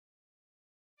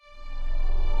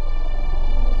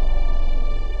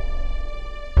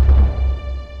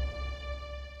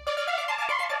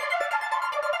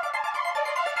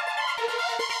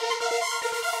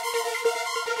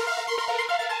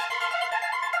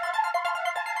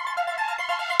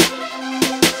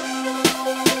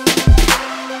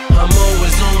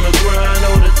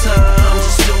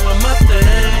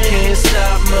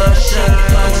stop my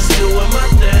shine. I'm just doing my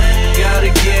thing. Gotta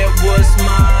get what's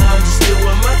mine. I'm just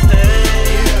doing my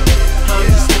thing. I'm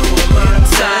just doing my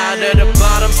thing. Tired at the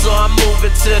bottom, so I'm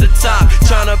moving to the top.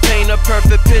 Tryna paint a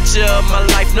perfect picture of my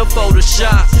life, no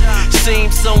Photoshop.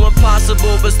 Seems so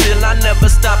impossible, but still I never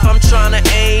stop. I'm tryna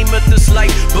aim at this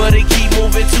light, but it keep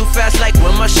moving too fast, like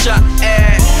where my shot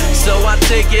at. So I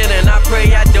take it and I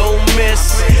pray I don't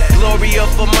miss. Glory up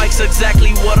for Mike's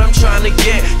exactly what I'm trying to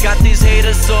get. Got these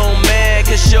haters so mad,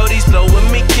 cause shorty's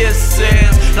blowing me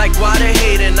kisses. Like why they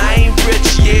hating, I ain't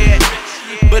rich yet.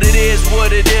 But it is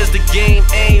what it is, the game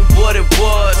ain't what it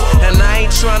was. And I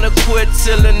ain't tryna quit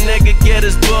till a nigga get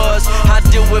his buzz. I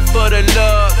do it for the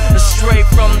love, straight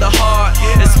from the heart.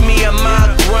 It's me and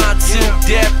my grind, till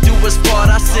death do us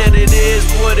part. I said it is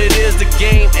what it is, the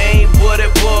game ain't what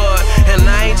it was. And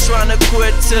I ain't tryna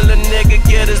quit till a nigga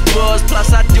get his buzz.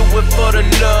 Plus I do it for the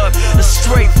love,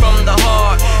 straight from the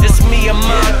heart. It's me and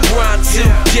my grind,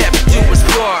 till death do us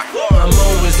part. I'm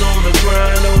always on the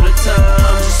grind all the time,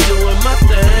 I'm just doing my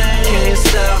thing. Can't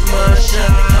stop my shine,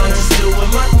 I'm just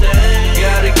doing my thing.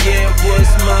 Gotta get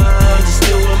what's mine, I'm just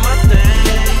doing my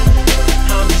thing.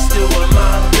 I'm just doing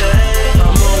my thing.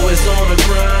 I'm always on the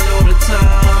grind all the time,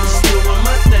 I'm just doing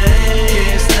my thing.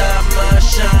 Can't stop my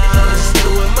shine, I'm just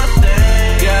doing my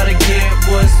thing. Gotta get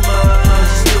what's mine, I'm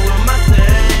just doing my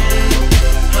thing.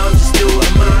 I'm just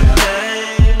doing my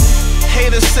thing.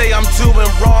 Haters say I'm doing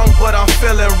wrong, but I'm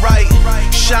feeling right.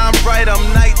 Shine bright, I'm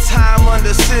nighttime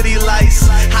under city lights.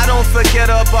 I don't forget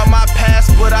about my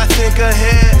past, but I think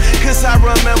ahead. Cause I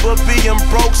remember being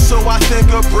broke, so I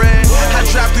think of bread. I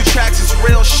drive through tracks, it's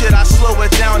real shit, I slow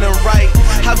it down and write.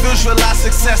 I visualize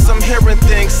success, I'm hearing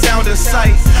things, sound and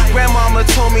sight. Grandmama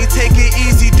told me, take it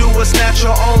easy, do what's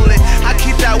natural only. I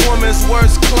keep that woman's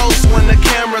words close when the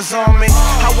camera's on me.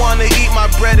 I wanna eat my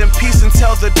bread in peace and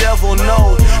tell the devil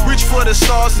no. Reach for the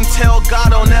stars and tell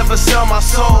God I'll never sell my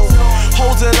soul.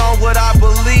 Holding on what I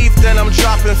believe, then I'm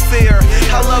dropping fear.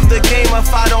 I love the game,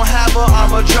 if I don't have her,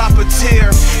 I'ma drop a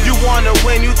tear. You wanna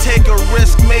win, you take a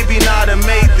risk, maybe not a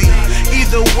maybe.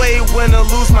 Either way, win or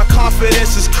lose, my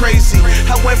confidence is crazy.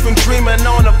 I went from dreaming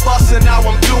on a bus and now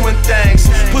I'm doing things.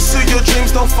 Pursue your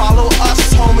dreams, don't follow us.